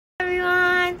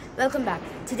welcome back.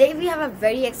 Today we have a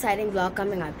very exciting vlog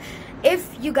coming up. If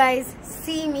you guys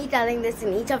see me telling this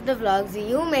in each of the vlogs,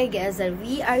 you may guess that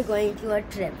we are going to a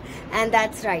trip. And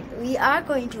that's right, we are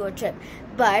going to a trip.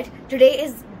 But today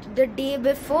is the day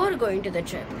before going to the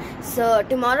trip. So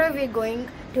tomorrow we're going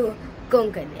to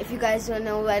Konkan. If you guys don't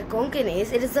know where Konkan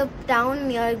is, it is a town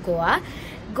near Goa.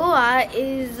 Goa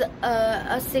is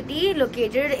a city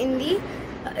located in the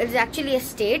it's actually a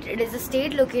state. It is a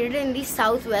state located in the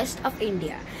southwest of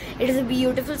India. It is a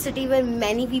beautiful city where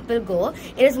many people go.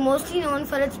 It is mostly known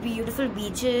for its beautiful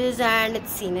beaches and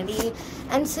its scenery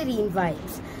and serene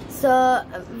vibes. So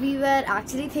we were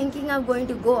actually thinking of going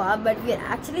to Goa, but we are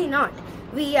actually not.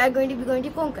 We are going to be going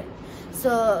to Konkan.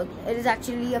 So it is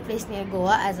actually a place near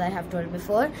Goa, as I have told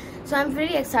before. So I'm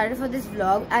very excited for this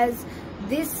vlog, as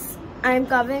this I'm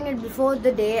covering it before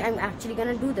the day I'm actually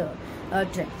gonna do the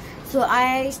trip. So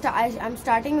I'm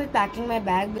starting with packing my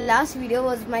bag. The last video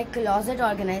was my closet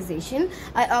organization.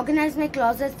 I organized my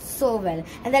closet so well,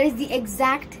 and that is the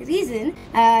exact reason,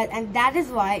 and that is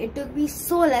why it took me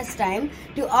so less time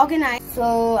to organize.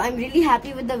 So I'm really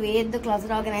happy with the way the closet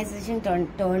organization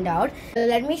turned out.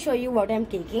 Let me show you what I'm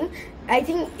taking. I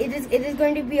think it is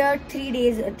going to be a 3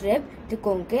 days trip to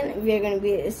Konkan. We are going to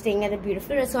be staying at a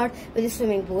beautiful resort with a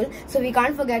swimming pool. So we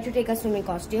can't forget to take our swimming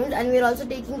costumes, and we're also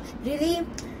taking really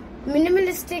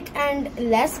minimalistic and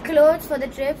less clothes for the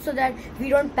trip so that we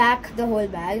don't pack the whole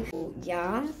bag.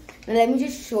 Yeah, now let me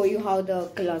just show you how the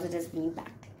closet has been packed.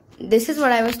 This is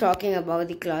what I was talking about,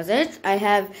 the closet. I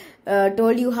have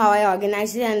told you how I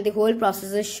organized it, and the whole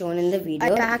process is shown in the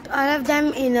video. I packed all of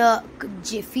them in a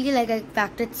jiffy, like I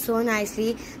packed it so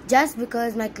nicely just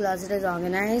because my closet is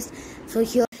organized. So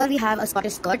here we have a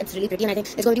Scottish skirt. It's really pretty, and I think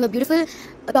it's going to be a beautiful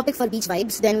topic for beach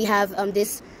vibes. Then we have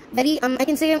this very I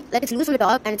can say like it's loose from the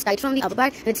top and it's tight from the upper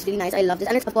part, and it's really nice. I love this,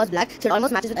 and it's of course black, so it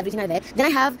almost matches with everything I wear. Then I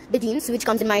have the jeans, which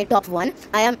comes in my top one.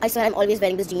 I swear I'm always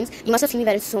wearing these jeans. You must have seen me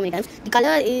wear it so many times. The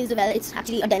color is, well, it's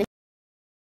actually a denim.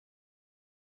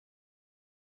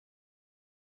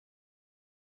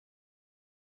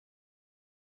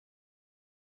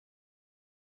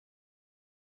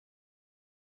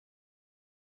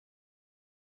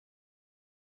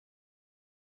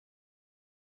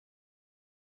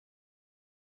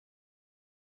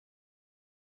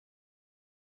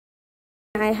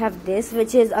 I have this,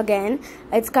 which is again,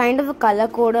 it's kind of a color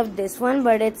code of this one,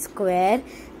 but it's square,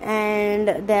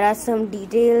 and there are some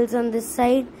details on this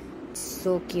side. It's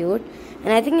so cute,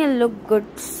 and I think it'll look good,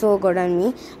 so good on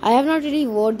me. I have not really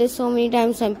worn this so many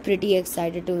times, so I'm pretty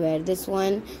excited to wear this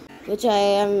one. Which I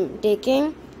am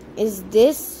taking is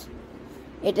this.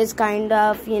 It is kind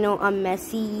of, you know, a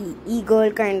messy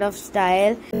e-girl kind of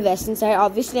style. Western side.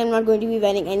 Obviously, I'm not going to be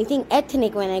wearing anything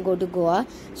ethnic when I go to Goa.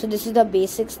 So this is the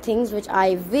basics things which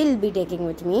I will be taking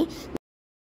with me.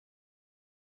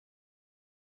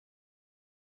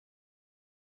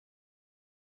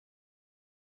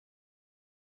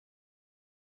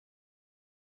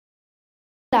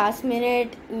 Last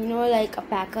minute, you know, like a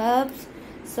pack ups.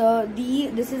 So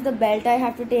this is the belt I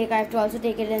have to take. I have to also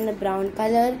take it in the brown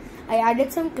color. I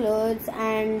added some clothes,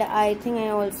 and I think I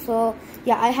also,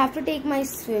 I have to take my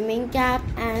swimming cap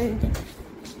and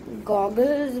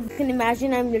goggles. You can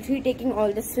imagine I'm literally taking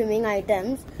all the swimming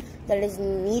items that is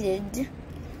needed.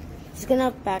 Just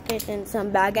gonna pack it in some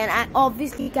bag, and I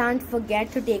obviously can't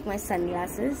forget to take my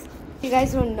sunglasses. If you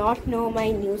guys do not know,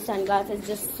 my new sunglasses,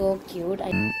 just so cute.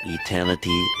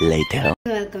 Eternity later.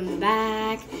 Welcome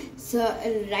back. So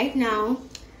right now,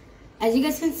 as you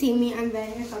guys can see me, I'm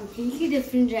wearing a completely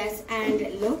different dress,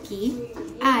 and low-key,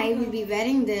 I will be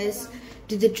wearing this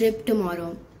to the trip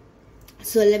tomorrow.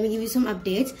 So let me give you some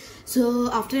updates.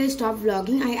 So after I stopped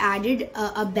vlogging, I added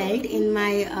a belt in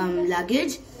my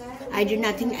luggage. I did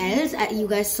nothing else. You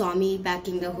guys saw me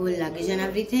packing the whole luggage and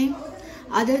everything.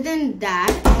 Other than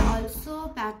that, I also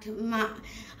packed my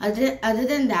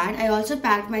I also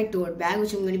packed my tote bag,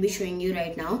 which I'm going to be showing you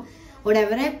right now.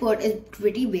 Whatever I put is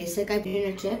pretty basic. I put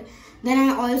in a trip. Then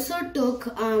I also took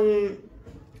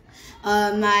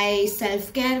my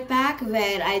self-care pack,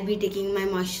 where I'll be taking my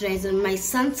moisturizer, my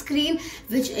sunscreen,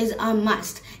 which is a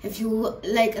must. If you,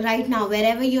 like, right now,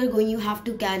 wherever you're going, you have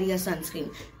to carry a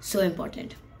sunscreen. So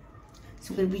important.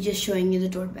 So we'll be just showing you the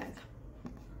tote bag.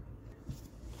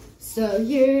 So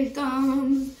here it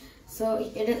comes.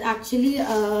 So it is actually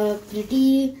a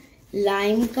pretty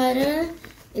lime color.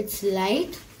 It's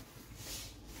light,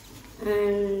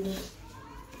 and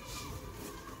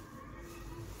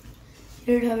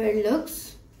here's how it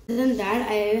looks. Other than that,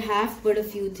 I have put a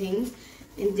few things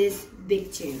in this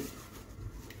big chain.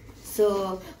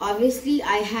 So obviously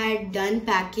I had done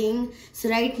packing. So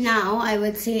right now I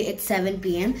would say it's 7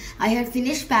 p.m. I had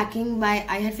finished packing by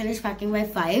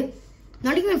 5.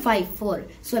 Not even 5, 4.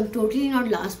 So I'm totally not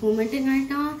last momenting right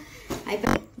now.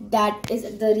 That is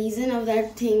the reason of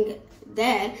that thing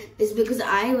there is because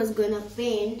I was gonna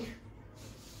paint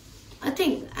a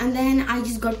thing, and then I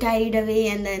just got carried away,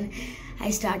 and then I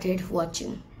started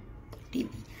watching TV.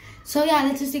 So yeah,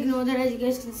 let's just ignore that. As you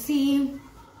guys can see,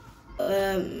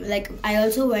 like I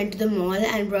also went to the mall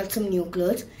and brought some new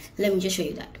clothes. Let me just show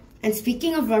you that. And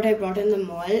speaking of what I brought in the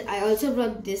mall, I also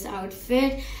brought this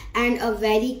outfit and a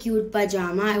very cute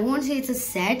pajama. I won't say it's a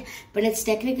set, but it's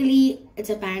technically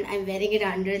a pant. I'm wearing it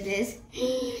under this,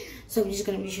 so I'm just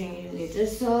gonna be showing you later.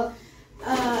 So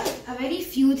a very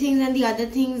few things, and the other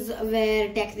things were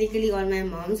technically all my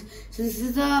mom's. So this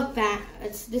is the pant.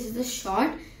 This is the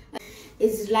short.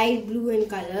 It's light blue in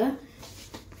color.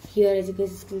 Here, as you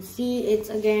guys can see, it's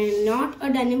again not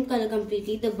a denim color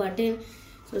completely. The button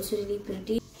is also really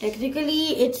pretty.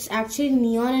 Technically, it's actually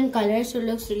neon in color, so it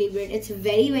looks really great. It's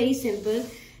very, very simple.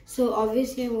 So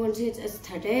obviously, I won't say it's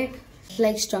aesthetic. It's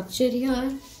like structured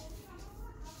here.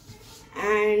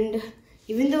 And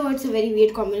even though it's a very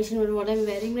weird combination with what I'm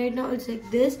wearing right now, it's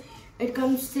like this. It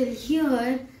comes till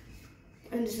here.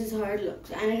 And this is how it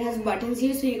looks. And it has buttons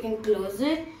here, so you can close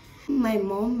it. My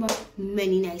mom bought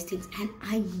many nice things, and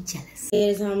I'm jealous.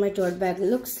 Here's how my tote bag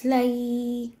looks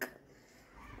like.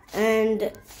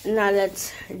 And now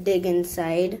let's dig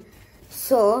inside.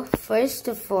 So first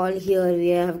of all, here we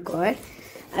have got,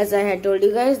 as I had told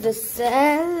you guys,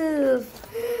 the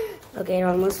okay, it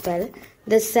almost fell.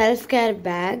 The self-care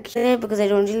bag because I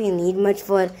don't really need much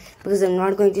because I'm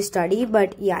not going to study.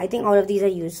 But yeah, I think all of these are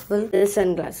useful. The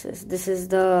sunglasses. This is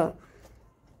the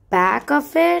back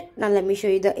of it. Now let me show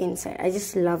you the inside. I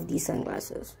just love these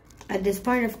sunglasses. At this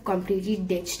point, I've completely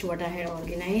ditched what I had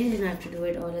organized and I have to do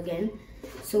it all again.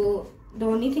 So the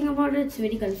only thing about it, it's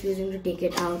very confusing to take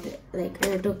it out. Like,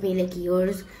 and it took me like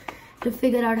years to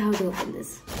figure out how to open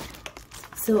this.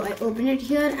 So I open it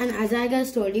here, and as I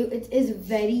guys told you, it is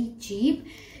very cheap.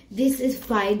 This is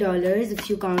 $5 if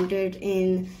you count it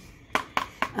in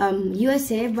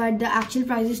USA, but the actual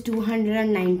price is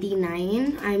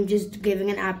 $299. I'm just giving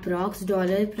an approx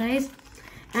dollar price.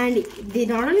 And they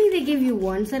not only give you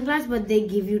one sunglass, but they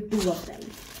give you 2 of them.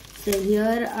 So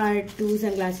here are 2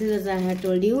 sunglasses, as I had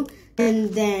told you, and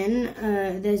then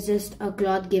there's just a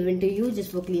cloth given to you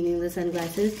just for cleaning the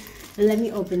sunglasses. So let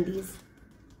me open these.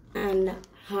 And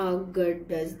how good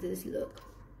does this look?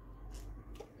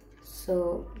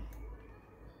 So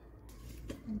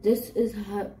this is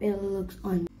how it looks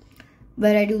on,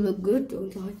 but I do look good,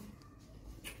 don't I?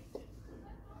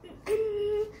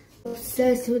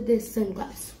 Obsessed with this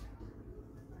sunglass.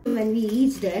 When we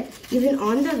reach there, even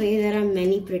on the way, there are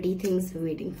many pretty things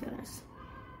waiting for us.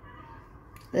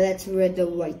 Let's wear the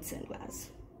white sunglass.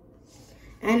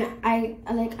 And I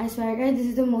swear guys, this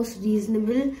is the most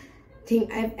reasonable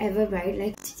thing I've ever bought.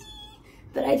 Like,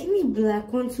 but I think the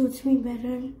black one suits me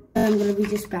better. I'm gonna be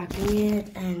just packing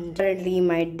it, and currently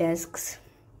my desk's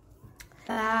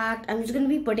packed. I'm just gonna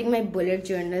be putting my bullet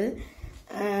journal.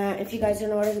 If you guys don't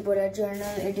know what is a bullet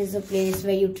journal, it is a place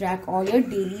where you track all your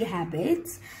daily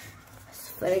habits.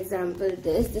 For example,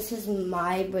 this is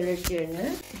my bullet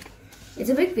journal. It's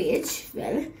a big page.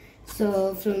 Well,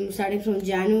 so starting from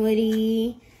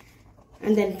January,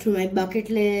 and then through my bucket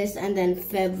list, and then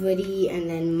February, and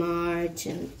then March,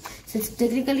 and so it's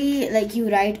technically like you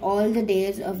write all the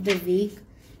days of the week,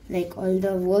 like all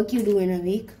the work you do in a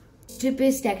week. This trip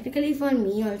is technically for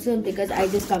me also because I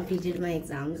just completed my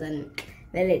exams, and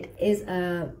well, it is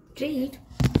a treat.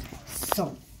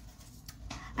 So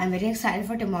I'm very excited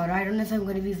for tomorrow. I don't know if I'm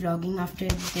going to be vlogging after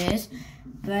this,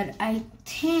 but I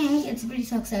think it's pretty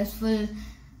successful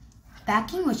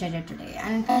packing which I did today.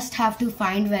 And I just have to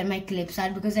find where my clips are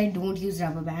because I don't use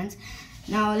rubber bands.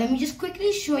 Now let me just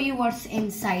quickly show you what's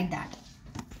inside that.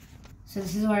 So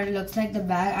this is what it looks like, the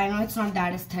bag. I know it's not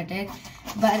that aesthetic,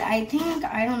 but I think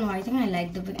I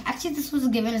like the bag. Actually, this was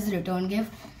given as a return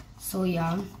gift, so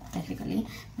yeah, technically,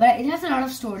 but it has a lot of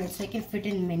storage, so I can fit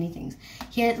in many things.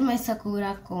 Here's my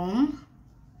Sakura comb,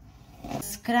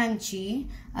 scrunchie,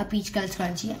 a peach color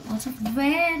scrunchie. I'm also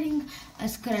wearing a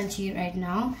scrunchie right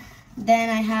now. Then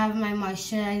I have my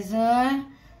moisturizer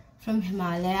from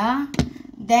Himalaya.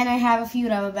 Then I have a few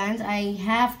rubber bands. I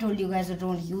have told you guys I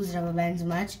don't use rubber bands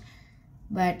much,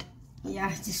 but yeah,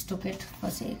 I just took it for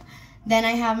sake. Then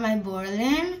I have my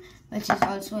Berlin, which is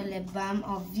also a lip balm.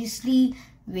 Obviously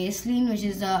Vaseline, which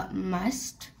is a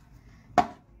must,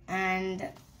 and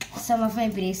some of my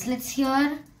bracelets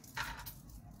here.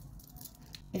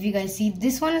 If you guys see,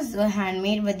 this one is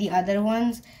handmade, but the other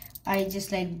ones I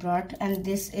just like brought, and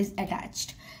this is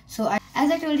attached. So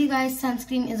as I told you guys,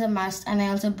 sunscreen is a must, and I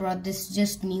also brought this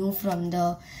just new from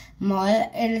the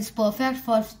mall. It is perfect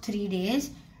for 3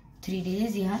 days. 3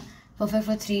 days, yeah, perfect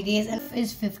for 3 days, and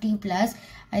is 50 plus.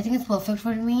 I think it's perfect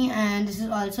for me, and this is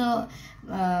also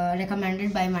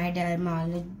recommended by my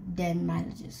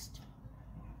dermatologist.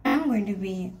 I'm going to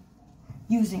be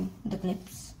using the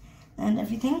clips and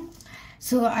everything.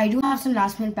 So I do have some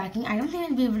last minute packing. I don't think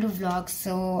I'll be able to vlog,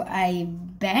 so I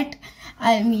bet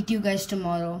I'll meet you guys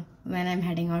tomorrow when I'm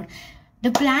heading out.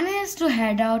 The plan is to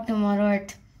head out tomorrow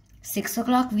at 6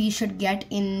 o'clock. We should get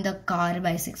in the car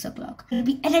by 6 o'clock. I'll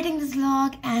be editing this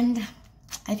vlog, and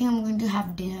I think I'm going to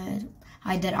have dinner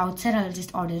either outside or I'll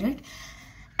just order it.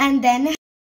 And then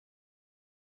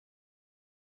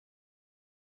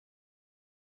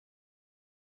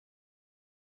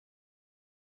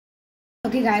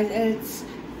okay guys, it's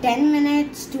 10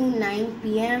 minutes to 9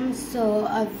 p.m. so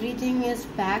everything is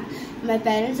packed. My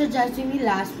parents are judging me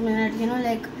last minute, you know,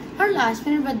 like not last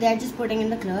minute, but they're just putting in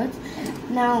the clothes.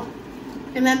 Now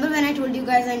remember when I told you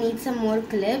guys I need some more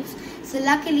clips? So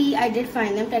luckily I did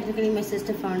find them. Technically my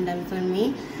sister found them for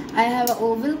me. I have an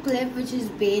oval clip which is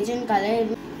beige in color,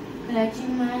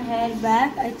 clutching my hair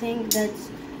back. I think that's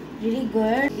really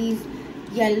good. These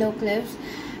yellow clips.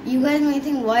 You guys may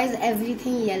think, why is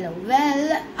everything yellow?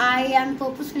 Well, I am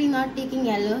purposefully not taking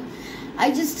yellow.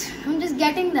 I'm just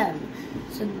getting them.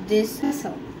 So this is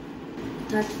so.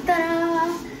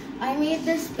 Ta-da! I made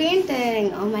this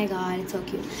painting. Oh my god, it's so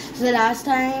cute. So the last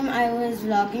time I was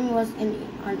vlogging was on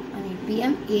 8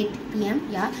 p.m.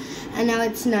 yeah, and now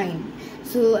it's 9.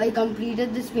 So I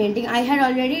completed this painting. I had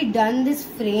already done this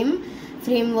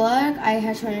framework. I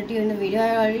had shown it to you in the video. I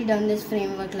had already done this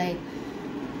framework like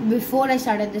before I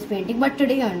started this painting, but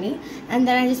today only, and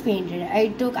then I just painted it. I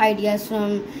took ideas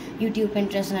from YouTube,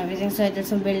 Pinterest and everything. So I did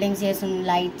some buildings here, some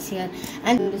lights here,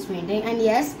 and this painting. And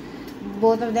yes,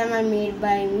 both of them are made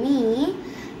by me.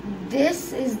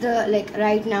 This is the, like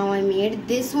right now I made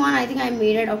this one. I think I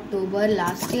made it October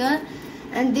last year,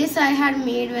 and this I had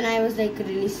made when I was like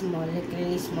really small.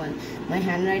 My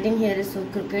handwriting here is so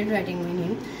crooked, writing my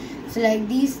name. So like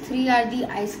these three are the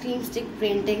ice cream stick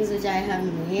paintings which I have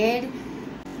made.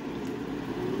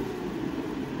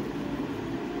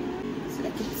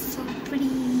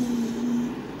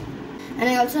 And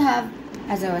I also have,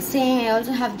 as I was saying, I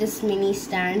also have this mini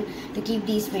stand to keep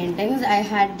these paintings. I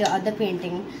had the other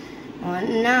painting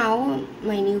on. Now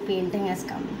my new painting has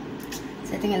come.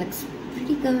 So I think it looks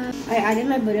pretty good. I added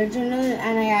my bullet journal,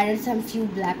 and I added some few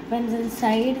black pens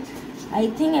inside. I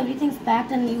think everything's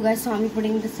packed, and you guys saw me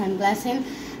putting the sunglass in,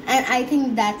 and I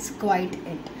think that's quite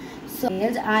it. So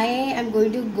I am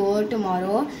going to go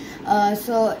tomorrow.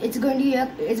 So it's going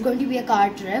to be a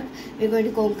car trip. We're going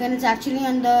to Konkan. It's actually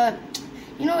on the,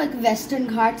 you know, like Western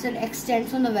Ghats. It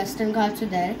extends from the Western Ghats to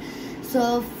there.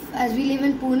 So as we live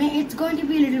in Pune, it's going to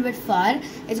be a little bit far.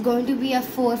 It's going to be a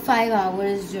 4-5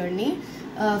 hours journey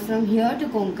from here to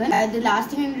Konkan. The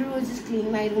last thing I did was just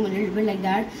clean my room a little bit like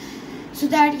that, so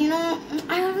that, you know,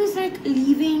 I always like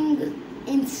leaving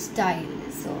in style.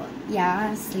 So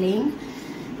yeah, sling.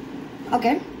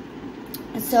 Okay.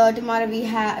 So tomorrow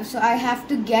I have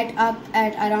to get up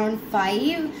at around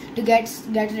 5 to get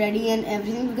ready and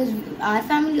everything, because our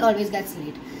family always gets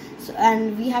late. So,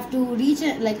 and we have to reach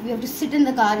it, like we have to sit in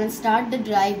the car and start the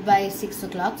drive by 6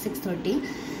 o'clock, 6:30.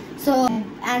 So,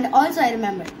 and also I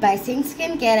remembered, by saying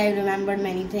skincare, I remembered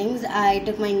many things. I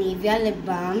took my Nivea lip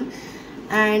balm,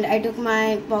 and I took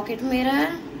my pocket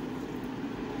mirror.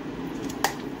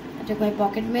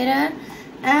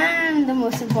 And the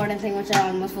most important thing, which I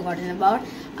almost forgotten about,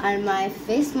 are my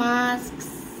face masks.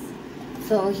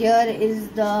 So here is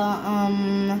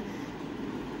the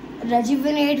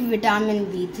Rejuvenate Vitamin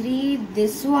B3.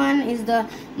 This one is the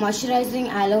moisturizing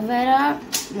aloe vera,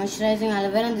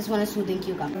 and this one is soothing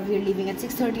cucumber. We are leaving at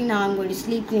 6:30 now. I'm going to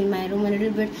sleep, clean my room a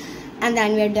little bit, and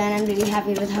then we are done. I'm really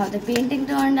happy with how the painting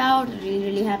turned out.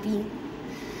 Really happy.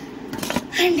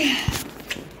 And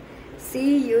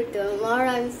see you tomorrow.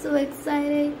 I'm so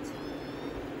excited.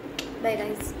 Bye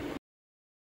guys.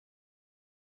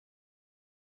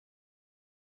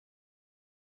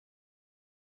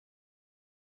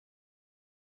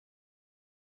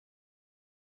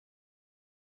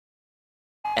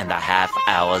 And a half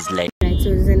hours later. Right,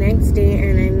 so it's the next day,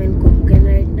 and I'm in Konkan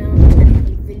right now. I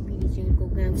will be reaching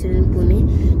Konkan. I'm still in Pune.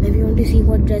 Now if you want to see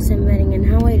what dress I'm wearing and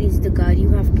how I reach the car, you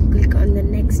have to click on the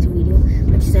next video,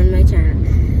 which is on my channel.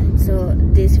 So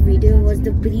this video was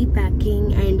the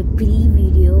pre-packing and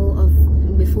pre-video of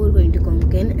before going to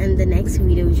Konkan, and the next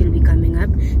video which will be coming up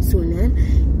sooner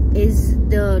is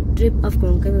the trip of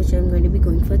Konkan, which I'm going to be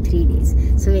going for 3 days.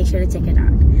 So make sure to check it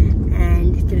out.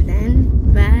 And till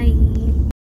then, bye.